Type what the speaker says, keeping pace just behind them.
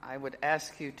I would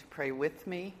ask you to pray with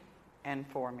me and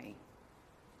for me.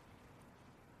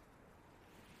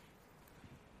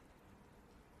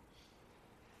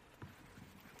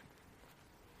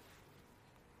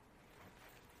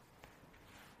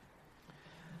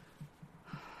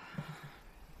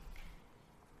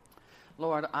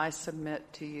 Lord, I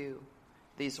submit to you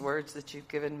these words that you've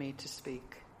given me to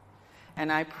speak.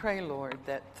 And I pray, Lord,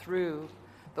 that through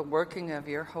the working of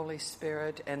your Holy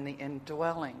Spirit and the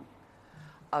indwelling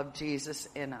of Jesus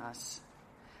in us,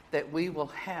 that we will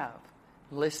have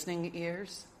listening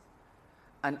ears,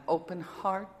 an open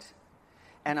heart,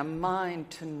 and a mind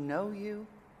to know you,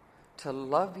 to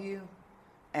love you,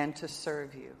 and to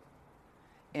serve you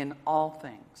in all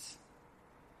things.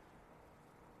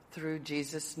 Through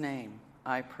Jesus' name,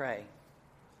 I pray.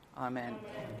 Amen.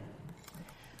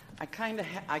 I kind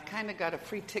of got a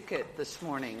free ticket this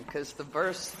morning because the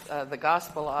verse, the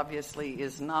gospel obviously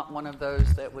is not one of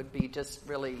those that would be just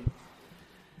really,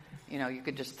 you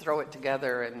could just throw it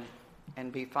together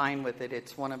and be fine with it.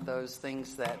 It's one of those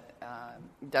things that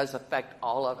does affect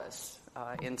all of us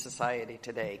in society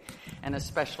today, and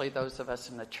especially those of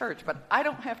us in the church. But I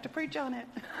don't have to preach on it.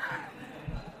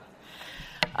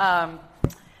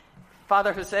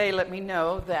 Father Jose let me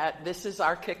know that this is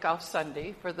our kickoff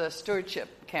Sunday for the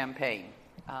stewardship campaign.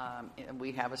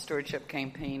 We have a stewardship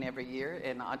campaign every year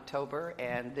in October,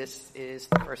 and this is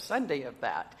the first Sunday of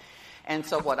that. And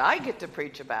so what I get to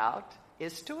preach about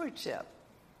is stewardship.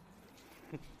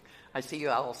 I see you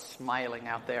all smiling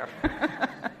out there.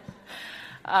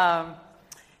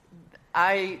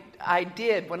 I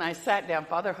did, when I sat down,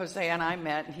 Father Jose and I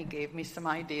met, and he gave me some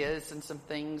ideas and some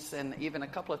things, and even a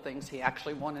couple of things he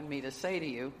actually wanted me to say to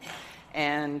you.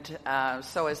 And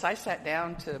so as I sat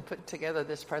down to put together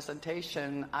this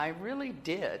presentation, I really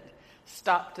did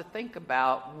stop to think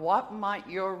about what might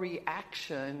your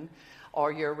reaction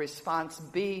or your response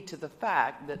be to the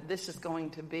fact that this is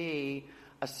going to be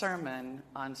a sermon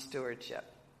on stewardship.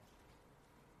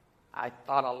 I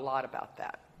thought a lot about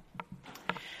that.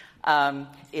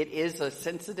 It is a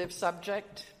sensitive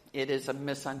subject. It is a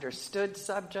misunderstood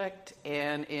subject.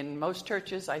 And in most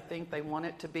churches, I think they want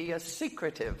it to be a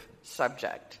secretive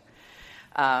subject.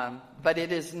 But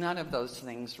it is none of those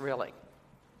things, really.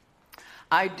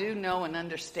 I do know and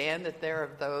understand that there are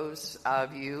those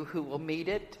of you who will meet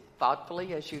it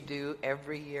thoughtfully, as you do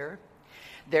every year.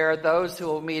 There are those who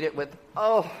will meet it with,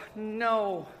 oh,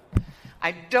 no,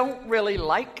 I don't really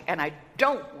like, and I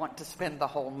don't want to spend the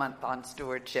whole month on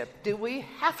stewardship. Do we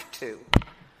have to?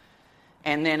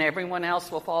 And then everyone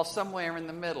else will fall somewhere in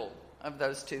the middle of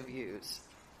those two views,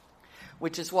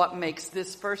 which is what makes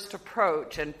this first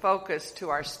approach and focus to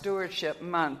our stewardship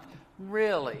month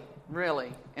really,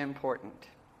 really important.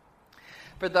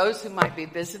 For those who might be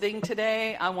visiting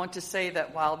today, I want to say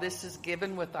that while this is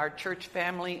given with our church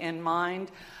family in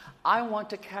mind, I want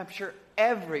to capture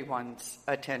everyone's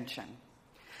attention.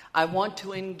 I want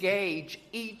to engage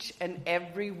each and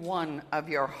every one of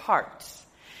your hearts.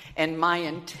 And my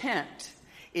intent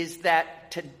is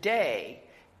that today,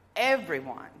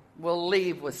 everyone will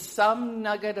leave with some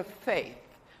nugget of faith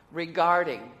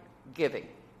regarding giving.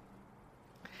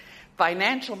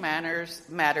 Financial matters,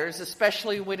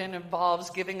 especially when it involves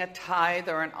giving a tithe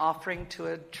or an offering to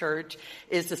a church,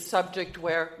 is a subject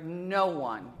where no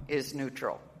one is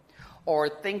neutral or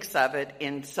thinks of it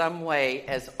in some way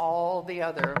as all the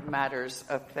other matters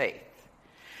of faith.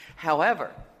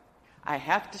 However, I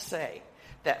have to say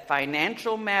that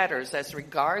financial matters as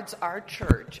regards our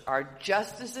church are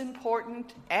just as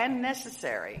important and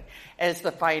necessary as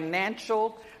the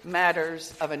financial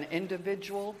matters of an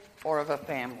individual or of a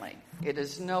family. It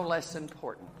is no less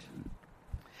important.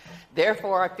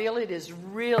 Therefore, I feel it is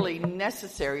really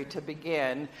necessary to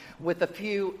begin with a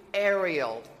few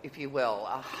aerial, if you will,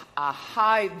 a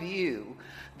high view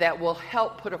that will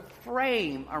help put a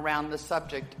frame around the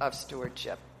subject of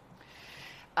stewardship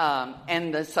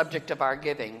and the subject of our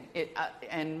giving.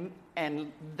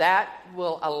 And that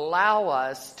will allow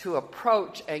us to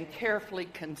approach and carefully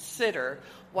consider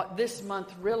what this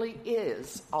month really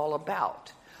is all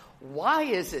about. Why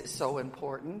is it so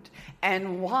important,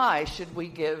 and why should we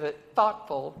give it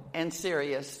thoughtful and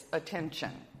serious attention?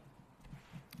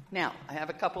 Now, I have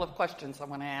a couple of questions I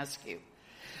want to ask you.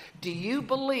 Do you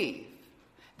believe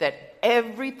that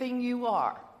everything you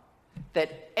are,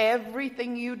 that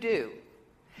everything you do,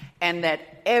 and that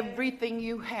everything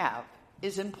you have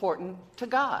is important to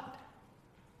God?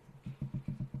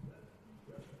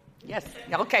 Yes.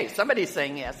 Okay, somebody's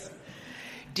saying yes.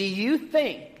 Do you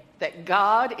think that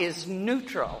God is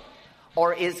neutral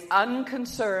or is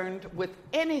unconcerned with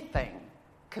anything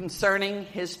concerning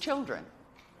his children?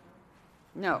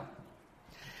 No.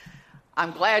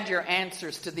 I'm glad your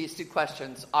answers to these two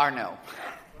questions are no.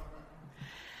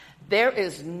 There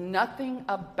is nothing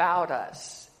about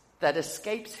us that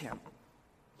escapes him.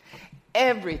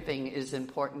 Everything is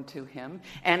important to him,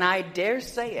 and I dare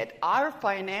say it, our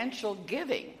financial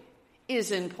giving is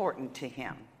important to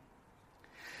him.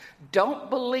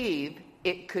 Don't believe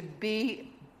it could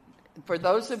be, for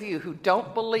those of you who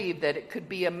don't believe that it could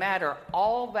be a matter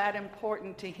all that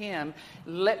important to him,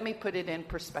 let me put it in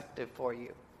perspective for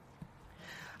you.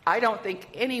 I don't think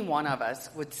any one of us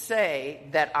would say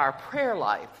that our prayer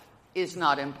life is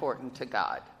not important to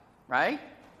God, right?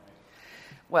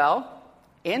 Well,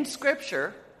 in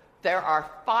Scripture, there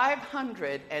are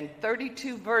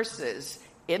 532 verses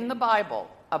in the Bible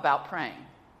about praying.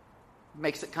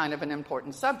 Makes it kind of an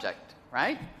important subject,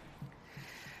 right?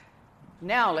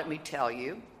 Now let me tell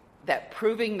you that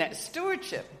proving that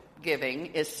stewardship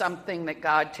giving is something that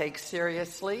God takes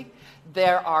seriously.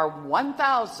 There are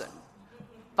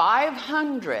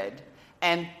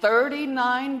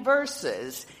 1,539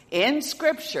 verses in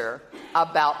Scripture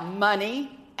about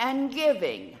money and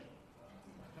giving.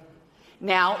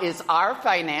 Now, is our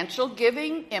financial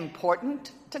giving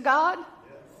important to God?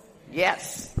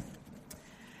 Yes.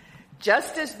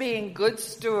 Just as being good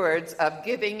stewards of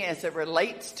giving as it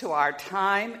relates to our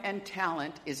time and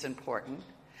talent is important,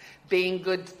 being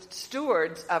good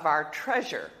stewards of our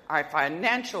treasure, our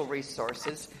financial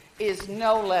resources, is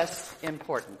no less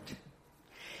important.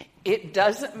 It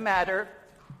doesn't matter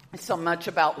so much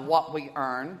about what we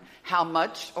earn, how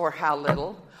much or how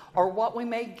little, or what we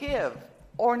may give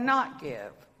or not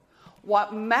give.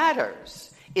 What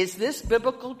matters is this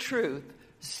biblical truth: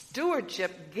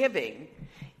 stewardship giving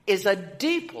is a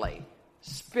deeply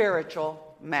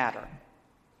spiritual matter.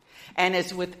 And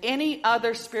as with any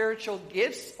other spiritual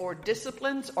gifts or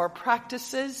disciplines or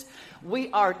practices, we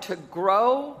are to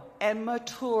grow and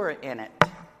mature in it.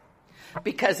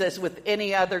 Because as with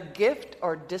any other gift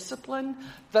or discipline,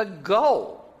 the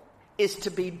goal is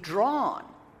to be drawn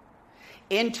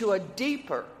into a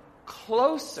deeper,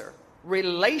 closer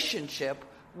relationship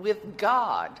with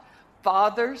God,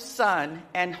 Father, Son,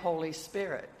 and Holy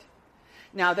Spirit.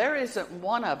 Now, there isn't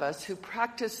one of us who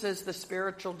practices the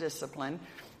spiritual discipline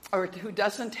or who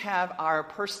doesn't have our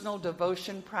personal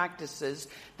devotion practices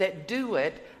that do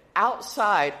it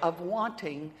outside of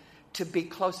wanting to be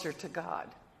closer to God.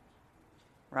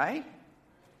 Right?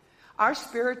 Our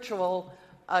spiritual,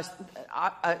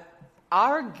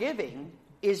 our giving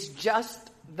is just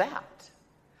that.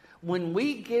 When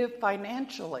we give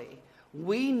financially,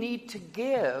 we need to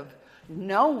give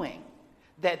knowing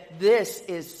that this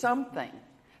is something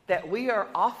that we are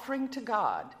offering to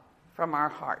God from our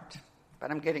heart.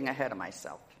 But I'm getting ahead of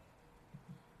myself.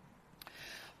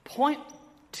 Point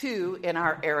 2 in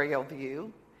our aerial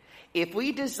view: if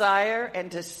we desire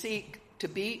and to seek to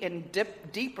be in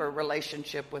deeper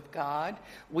relationship with God,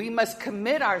 we must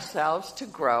commit ourselves to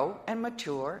grow and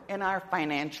mature in our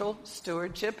financial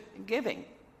stewardship giving.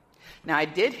 Now, I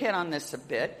did hit on this a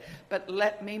bit, but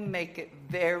let me make it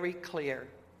very clear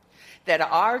that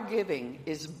our giving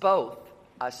is both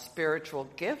a spiritual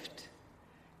gift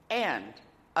and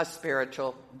a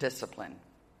spiritual discipline.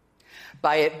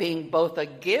 By it being both a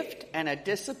gift and a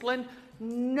discipline,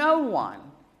 no one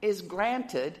is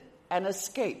granted an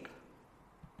escape.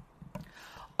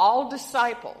 All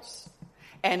disciples,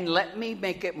 and let me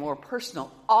make it more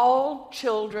personal, all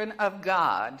children of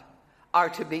God are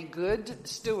to be good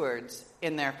stewards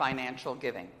in their financial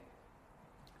giving.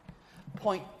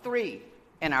 Point 3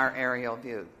 in our aerial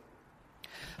view: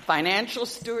 financial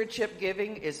stewardship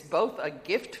giving is both a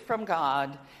gift from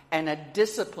God and a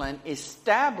discipline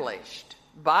established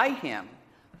by Him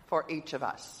for each of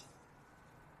us.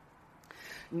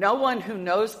 No one who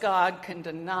knows God can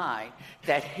deny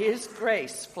that His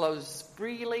grace flows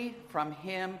freely from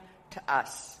Him to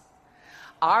us.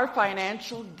 Our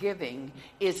financial giving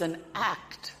is an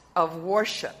act of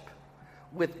worship,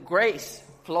 with grace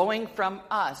flowing from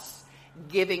us,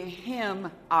 giving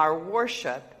Him our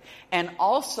worship, and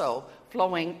also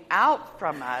flowing out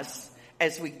from us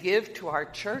as we give to our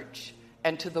church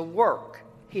and to the work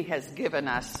He has given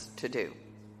us to do.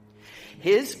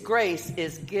 His grace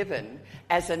is given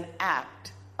as an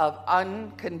act of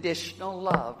unconditional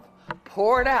love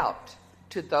poured out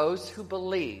to those who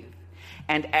believe.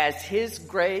 And as His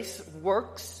grace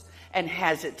works and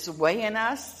has its way in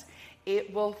us,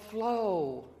 it will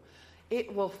flow.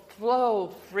 It will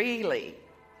flow freely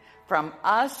from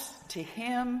us to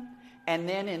Him and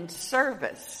then in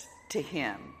service to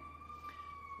Him.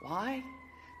 Why?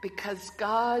 Because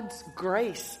God's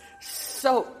grace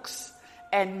soaks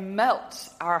and melts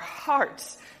our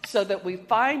hearts so that we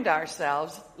find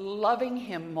ourselves loving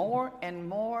him more and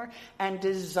more and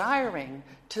desiring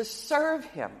to serve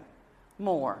him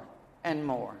more and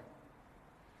more.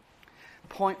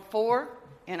 Point 4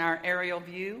 in our aerial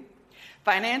view,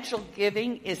 financial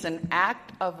giving is an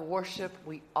act of worship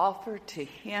we offer to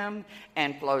him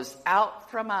and flows out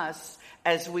from us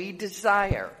as we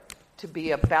desire to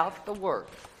be about the work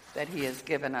that he has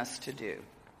given us to do.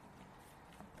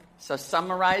 So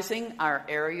summarizing our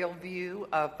aerial view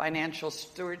of financial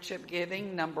stewardship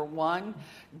giving, number 1,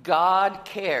 God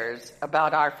cares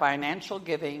about our financial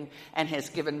giving and has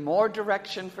given more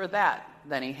direction for that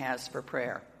than he has for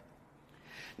prayer.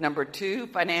 Number 2,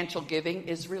 financial giving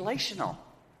is relational.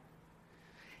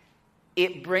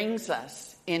 It brings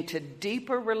us into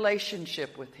deeper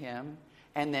relationship with him,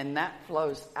 and then that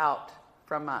flows out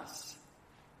from us.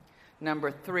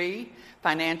 Number 3,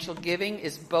 financial giving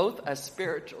is both a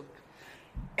spiritual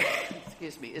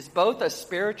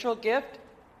gift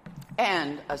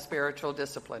and a spiritual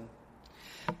discipline.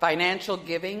 Financial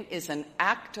giving is an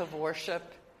act of worship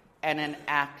and an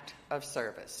act of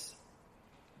service.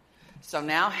 So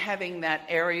now, having that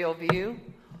aerial view,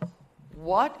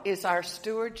 what is our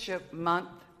stewardship month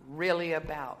really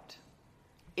about?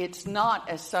 It's not,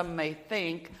 as some may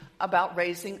think, about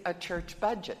raising a church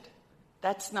budget.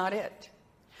 That's not it.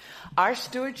 Our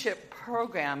stewardship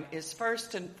program is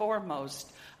first and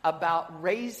foremost about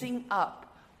raising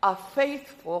up a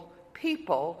faithful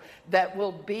people that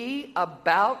will be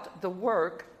about the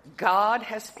work God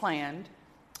has planned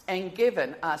and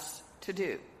given us to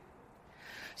do.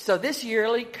 So this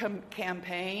yearly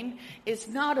campaign is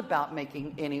not about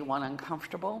making anyone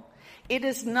uncomfortable. It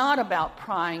is not about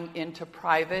prying into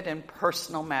private and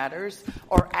personal matters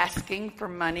or asking for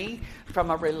money from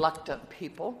a reluctant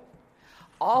people.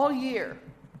 All year,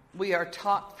 we are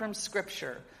taught from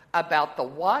Scripture about the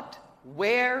what,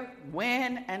 where,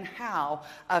 when, and how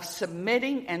of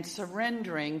submitting and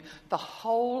surrendering the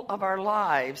whole of our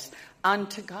lives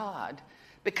unto God.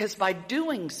 Because by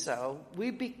doing so,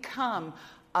 we become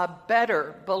a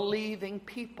better believing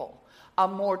people, a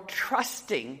more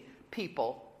trusting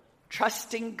people,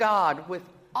 trusting God with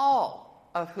all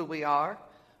of who we are,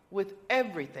 with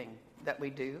everything that we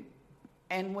do,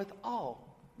 and with all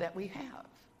that we have.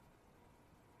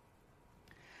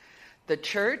 The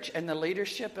church and the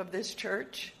leadership of this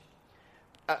church,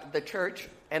 the church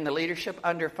and the leadership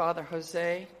under Father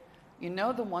Jose, you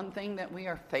know the one thing that we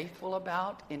are faithful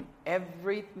about in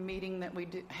every meeting that we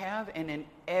have and in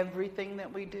everything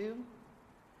that we do?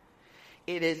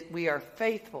 It is we are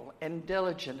faithful and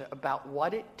diligent about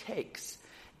what it takes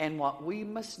and what we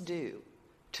must do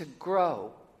to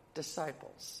grow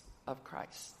disciples of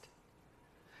Christ.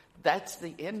 That's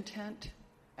the intent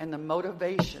and the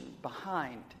motivation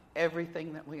behind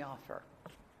everything that we offer.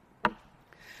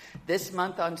 This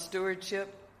month on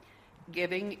stewardship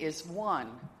giving is one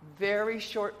very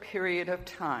short period of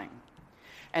time.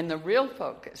 And the real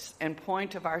focus and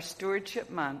point of our stewardship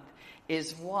month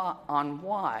is on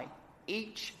why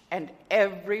each and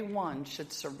every one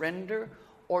should surrender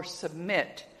or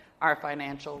submit our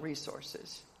financial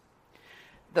resources.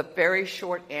 The very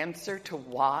short answer to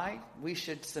why we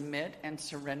should submit and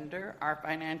surrender our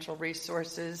financial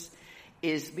resources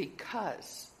is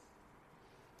because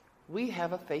we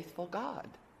have a faithful God.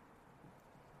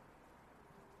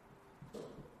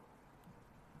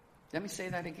 Let me say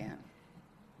that again.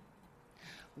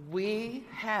 We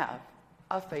have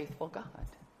a faithful God.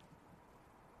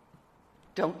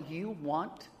 Don't you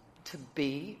want to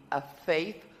be a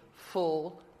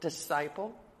faithful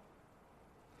disciple?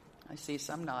 I see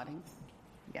some nodding.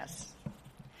 Yes.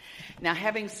 Now,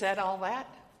 having said all that,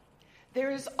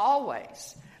 there is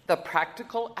always the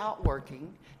practical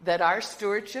outworking that our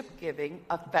stewardship giving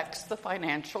affects the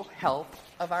financial health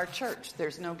of our church.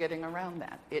 There's no getting around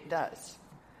that. It does.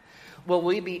 Will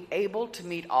we be able to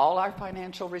meet all our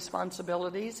financial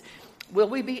responsibilities? Will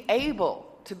we be able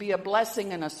to be a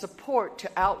blessing and a support to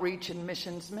outreach and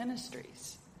missions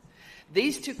ministries?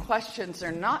 These two questions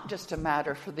are not just a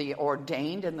matter for the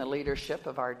ordained and the leadership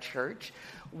of our church.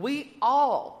 We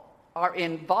all are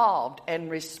involved and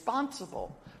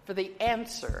responsible for the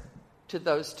answer to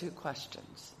those two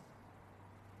questions.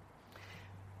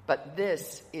 But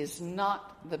this is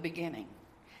not the beginning.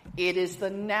 It is the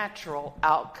natural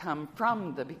outcome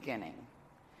from the beginning.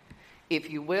 If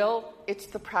you will, it's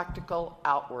the practical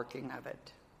outworking of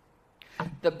it.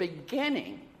 The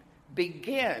beginning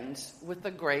begins with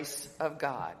the grace of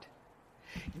God.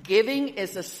 Giving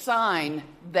is a sign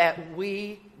that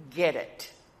we get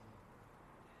it.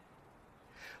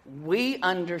 We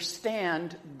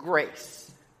understand grace.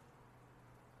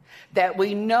 that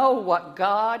we know what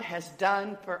God has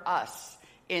done for us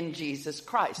in Jesus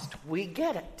Christ. We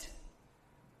get it.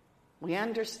 We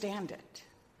understand it.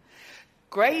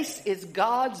 Grace is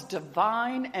God's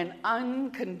divine and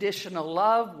unconditional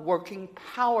love working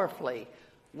powerfully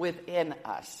within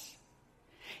us.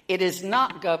 It is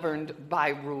not governed by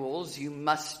rules. You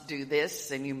must do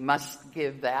this and you must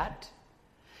give that.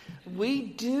 We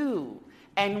do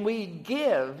and we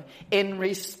give in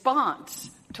response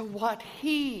to what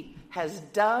He has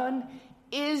done,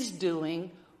 is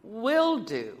doing, will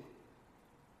do.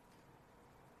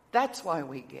 That's why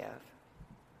we give.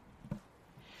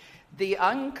 The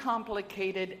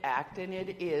uncomplicated act, and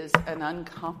it is an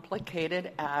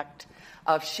uncomplicated act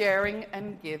of sharing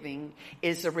and giving,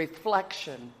 is a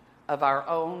reflection of our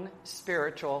own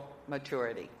spiritual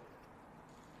maturity.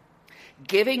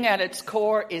 Giving at its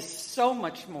core is so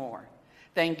much more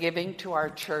than giving to our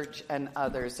church and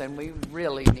others, and we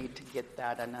really need to get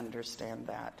that and understand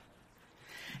that.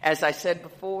 As I said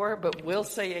before, but will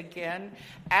say again,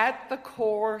 at the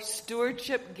core,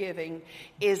 stewardship giving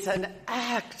is an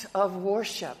act of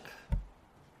worship.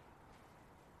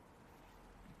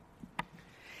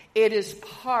 It is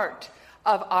part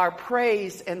of our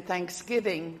praise and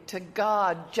thanksgiving to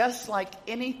God, just like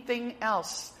anything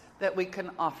else that we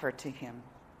can offer to Him.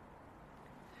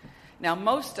 Now,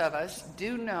 most of us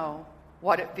do know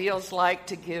what it feels like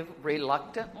to give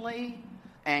reluctantly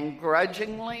and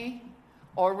grudgingly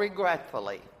or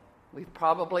regretfully. We've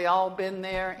probably all been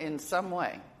there in some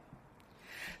way.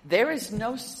 There is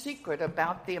no secret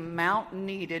about the amount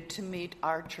needed to meet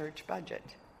our church budget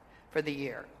for the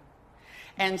year.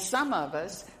 And some of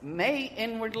us may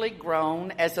inwardly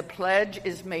groan as a pledge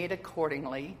is made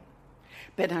accordingly,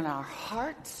 but in our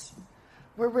hearts,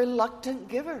 we're reluctant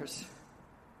givers,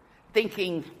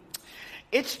 thinking,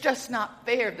 it's just not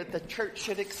fair that the church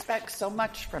should expect so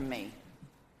much from me.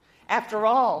 After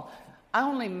all, I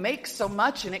only make so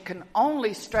much and it can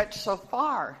only stretch so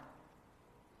far.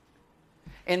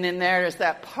 And then there's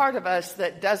that part of us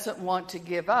that doesn't want to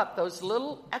give up those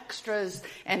little extras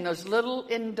and those little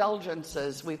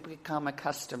indulgences we've become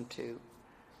accustomed to.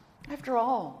 After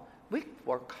all, we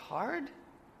work hard.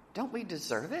 Don't we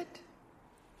deserve it?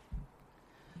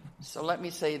 So let me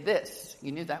say this.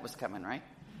 You knew that was coming, right?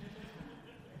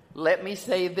 Let me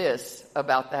say this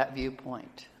about that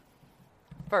viewpoint.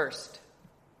 First,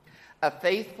 a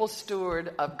faithful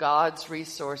steward of God's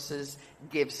resources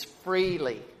gives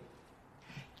freely,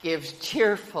 gives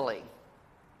cheerfully,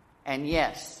 and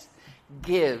yes,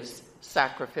 gives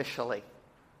sacrificially.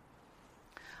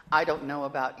 I don't know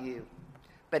about you,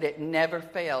 but it never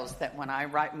fails that when I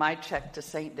write my check to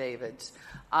St. David's,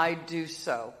 I do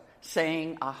so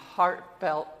saying a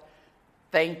heartfelt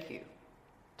thank you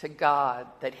to God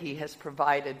that He has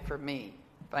provided for me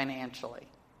financially.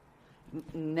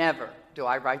 Never do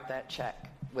I write that check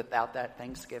without that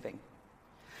thanksgiving.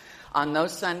 On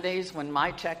those Sundays when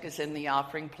my check is in the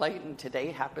offering plate, and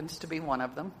today happens to be one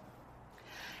of them,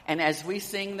 and as we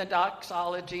sing the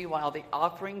doxology while the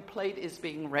offering plate is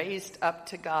being raised up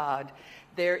to God,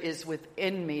 there is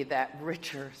within me that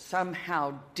richer,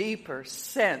 somehow deeper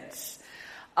sense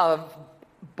of,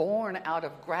 born out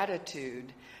of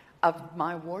gratitude, of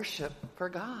my worship for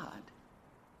God.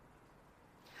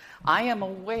 I am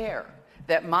aware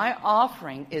that my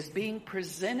offering is being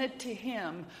presented to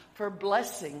Him for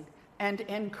blessing and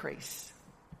increase.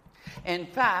 In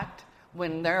fact,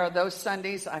 when there are those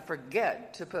Sundays I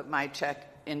forget to put my check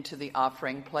into the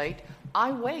offering plate,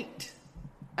 I wait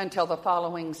until the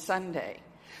following Sunday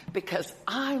because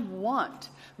I want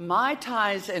my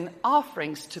tithes and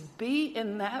offerings to be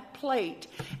in that plate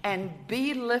and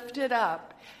be lifted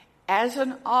up as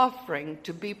an offering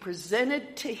to be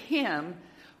presented to Him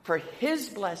for His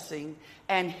blessing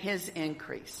and His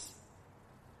increase.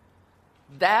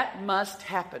 That must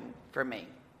happen for me.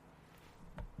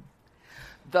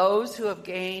 Those who have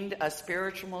gained a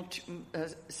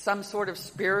some sort of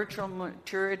spiritual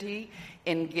maturity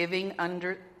in giving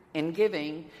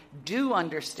do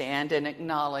understand and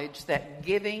acknowledge that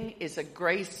giving is a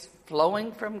grace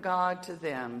flowing from God to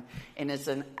them and is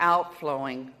an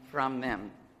outflowing from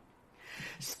them.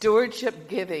 Stewardship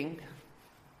giving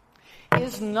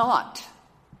is not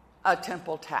a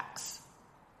temple tax.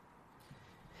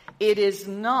 It is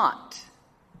not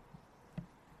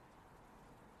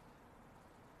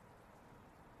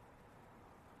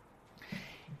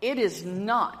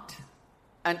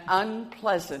an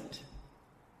unpleasant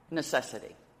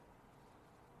necessity.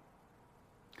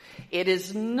 It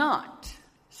is not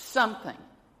something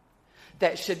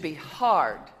that should be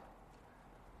hard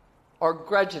or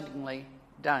grudgingly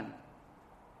done.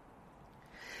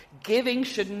 Giving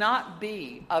should not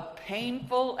be a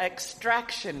painful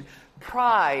extraction,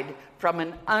 pride from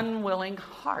an unwilling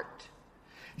heart.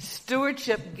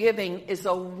 Stewardship giving is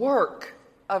a work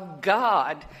of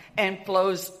God and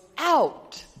flows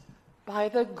out by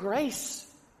the grace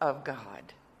of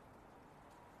God.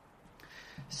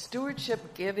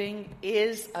 Stewardship giving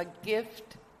is a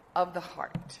gift of the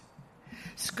heart.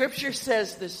 Scripture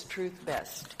says this truth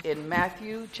best in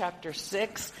Matthew chapter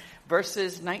 6,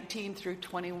 verses 19 through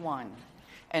 21.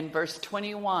 And verse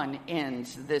 21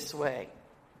 ends this way.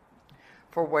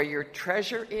 For where your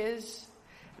treasure is,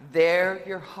 there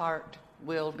your heart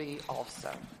will be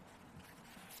also.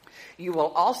 You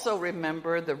will also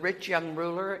remember the rich young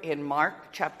ruler in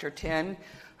Mark chapter 10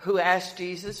 who asked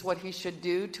Jesus what he should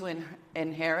do to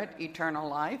inherit eternal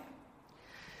life.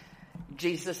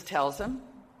 Jesus tells him,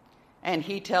 and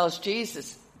he tells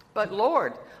Jesus, but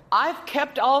Lord, I've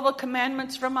kept all the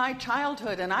commandments from my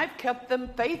childhood, and I've kept them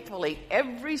faithfully,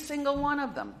 every single one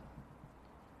of them.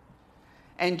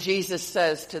 And Jesus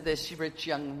says to this rich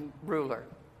young ruler,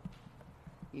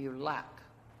 you lack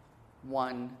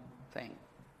one thing.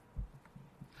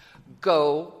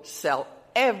 Go sell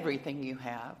everything you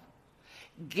have,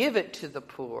 give it to the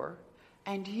poor,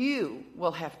 and you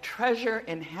will have treasure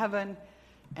in heaven,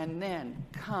 and then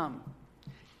come,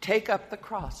 take up the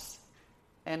cross,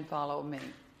 and follow me.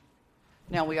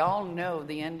 Now, we all know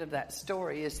the end of that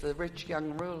story is the rich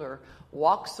young ruler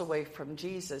walks away from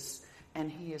Jesus,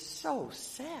 and he is so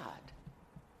sad.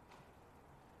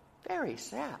 Very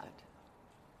sad.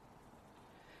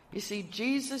 You see,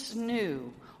 Jesus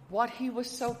knew what he was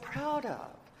so proud of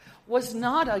was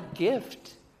not a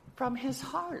gift from his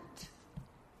heart.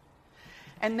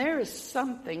 And there is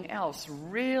something else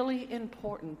really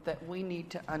important that we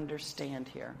need to understand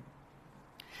here.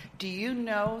 Do you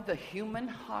know the human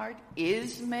heart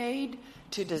is made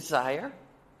to desire?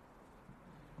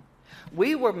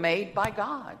 We were made by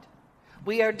God.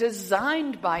 We are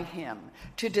designed by him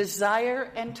to desire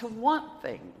and to want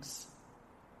things.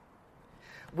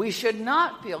 We should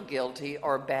not feel guilty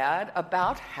or bad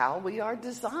about how we are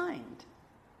designed.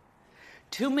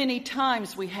 Too many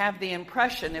times we have the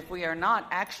impression, if we are not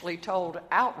actually told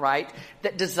outright,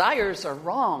 that desires are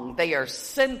wrong, they are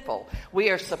sinful. We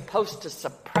are supposed to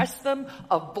suppress them,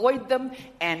 avoid them,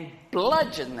 and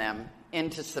bludgeon them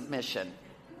into submission.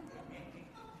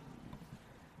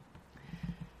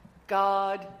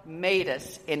 God made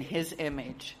us in his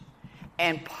image,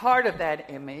 and part of that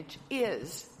image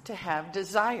is to have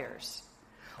desires.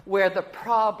 Where the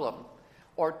problem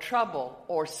or trouble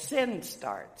or sin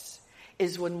starts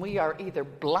is when we are either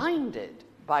blinded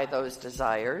by those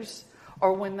desires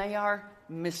or when they are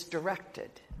misdirected.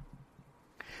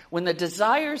 When the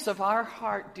desires of our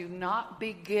heart do not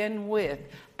begin with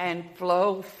and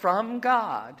flow from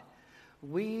God,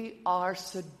 we are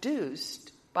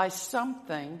seduced by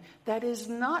something that is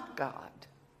not God.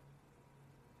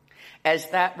 As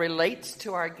that relates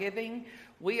to our giving,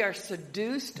 we are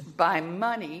seduced by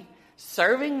money,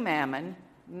 serving mammon,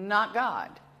 not God.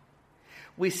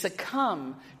 We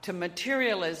succumb to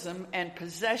materialism and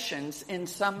possessions in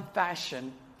some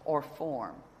fashion or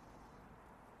form.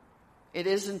 It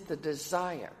isn't the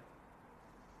desire.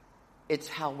 It's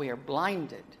how we are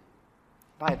blinded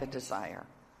by the desire.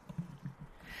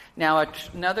 Now,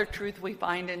 another truth we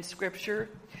find in Scripture,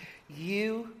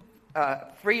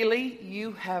 freely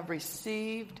you have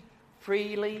received,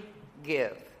 freely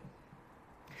give.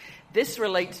 This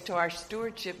relates to our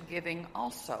stewardship giving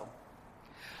also.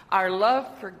 Our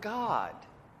love for God,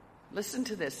 listen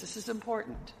to this, this is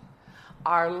important.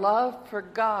 Our love for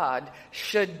God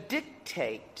should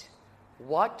dictate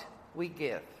what we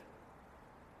give.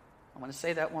 I want to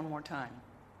say that one more time.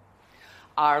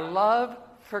 Our love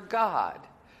for God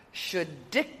should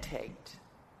dictate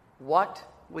what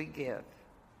we give.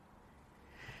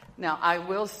 Now, I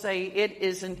will say it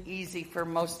isn't easy for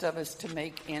most of us to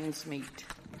make ends meet.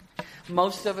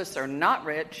 Most of us are not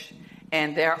rich,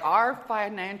 and there are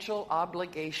financial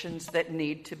obligations that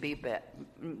need to be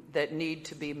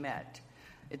met.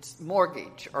 It's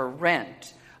mortgage or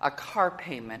rent, a car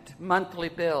payment, monthly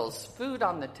bills, food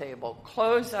on the table,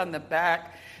 clothes on the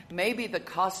back, maybe the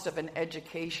cost of an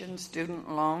education, student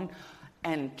loan,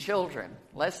 and children.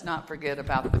 Let's not forget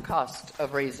about the cost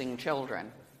of raising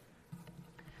children.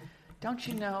 Don't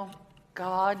you know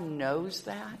God knows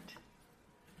that?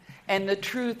 And the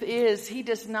truth is, he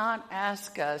does not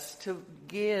ask us to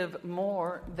give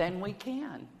more than we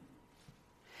can.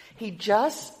 He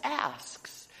just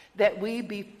asks that we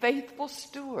be faithful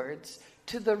stewards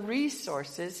to the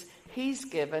resources he's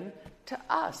given to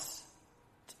us.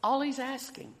 That's all he's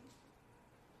asking.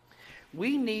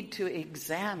 We need to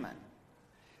examine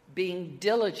being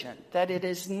diligent, that it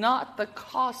is not the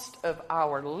cost of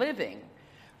our living,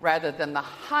 rather than the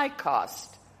high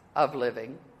cost of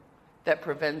living, that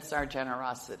prevents our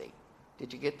generosity.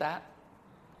 Did you get that?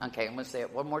 Okay, I'm going to say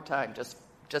it one more time, just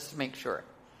to make sure.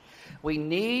 We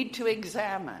need to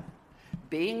examine,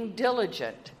 being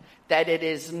diligent, that it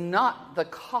is not the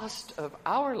cost of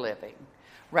our living,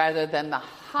 rather than the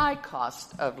high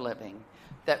cost of living,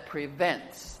 that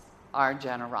prevents our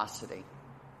generosity.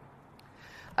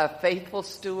 A faithful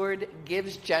steward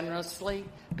gives generously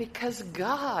because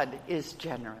God is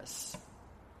generous.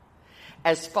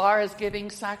 As far as giving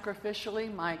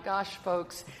sacrificially, my gosh,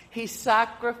 folks, he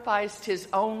sacrificed his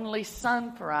only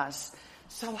son for us.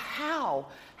 So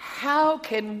how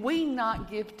can we not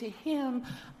give to him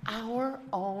our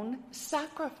own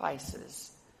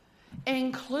sacrifices,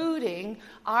 including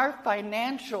our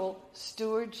financial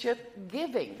stewardship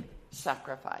giving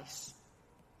sacrifice?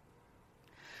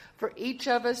 For each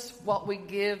of us, what we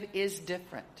give is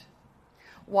different.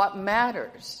 What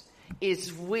matters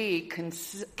is we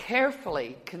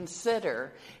carefully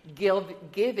consider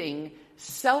giving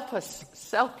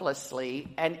selflessly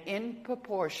and in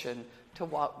proportion to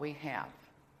what we have.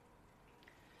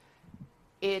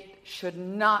 It should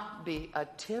not be a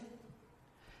tip,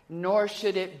 nor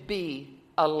should it be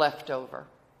a leftover.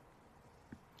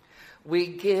 We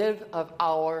give of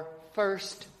our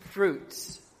first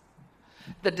fruits.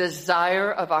 The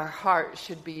desire of our heart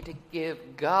should be to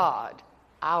give God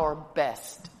our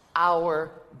best,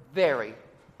 our very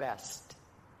best.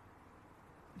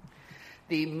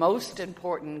 The most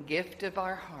important gift of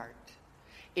our heart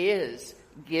is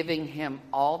giving him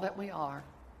all that we are,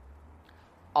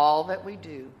 all that we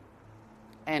do,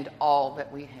 and all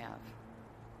that we have.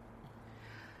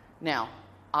 Now,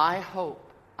 I hope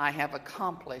I have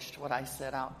accomplished what I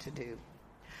set out to do.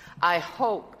 I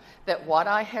hope that what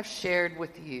I have shared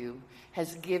with you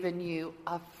has given you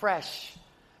a fresh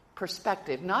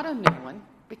perspective, not a new one,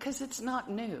 because it's not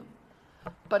new,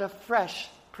 but a fresh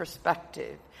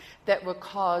perspective that will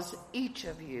cause each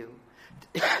of you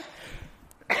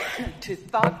to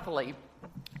thoughtfully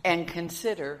and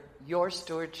consider your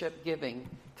stewardship giving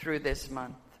through this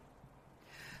month.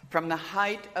 From the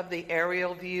height of the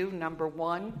aerial view, number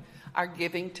one, our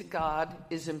giving to God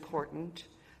is important.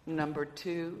 Number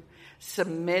two,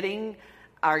 submitting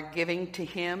our giving to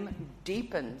him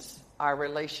deepens our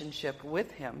relationship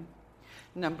with him.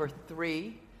 Number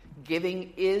three,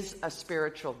 giving is a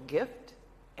spiritual gift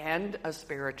and a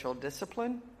spiritual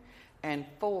discipline. And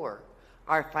four,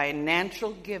 our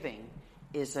financial giving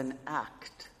is an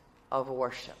act of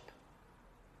worship.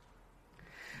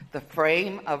 The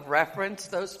frame of reference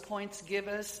those points give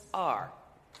us are: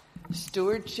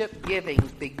 stewardship giving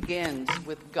begins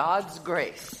with God's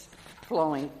grace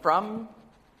flowing from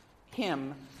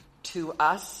him to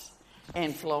us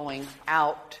and flowing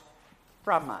out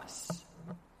from us.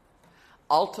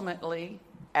 Ultimately,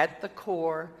 at the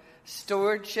core,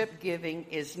 stewardship giving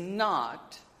is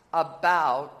not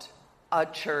about a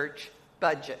church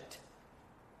budget.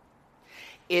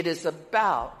 It is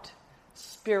about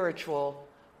spiritual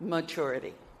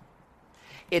maturity.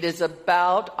 It is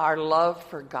about our love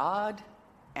for God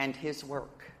and his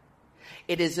work.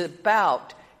 It is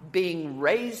about being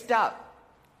raised up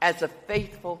as a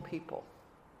faithful people.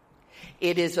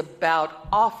 It is about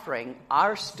offering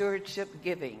our stewardship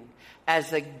giving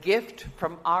as a gift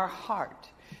from our heart,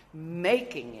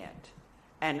 making it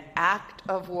an act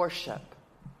of worship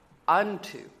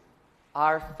unto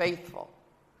our faithful,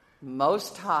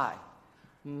 most high,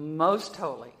 most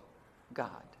holy God.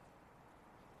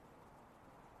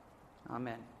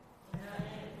 Amen.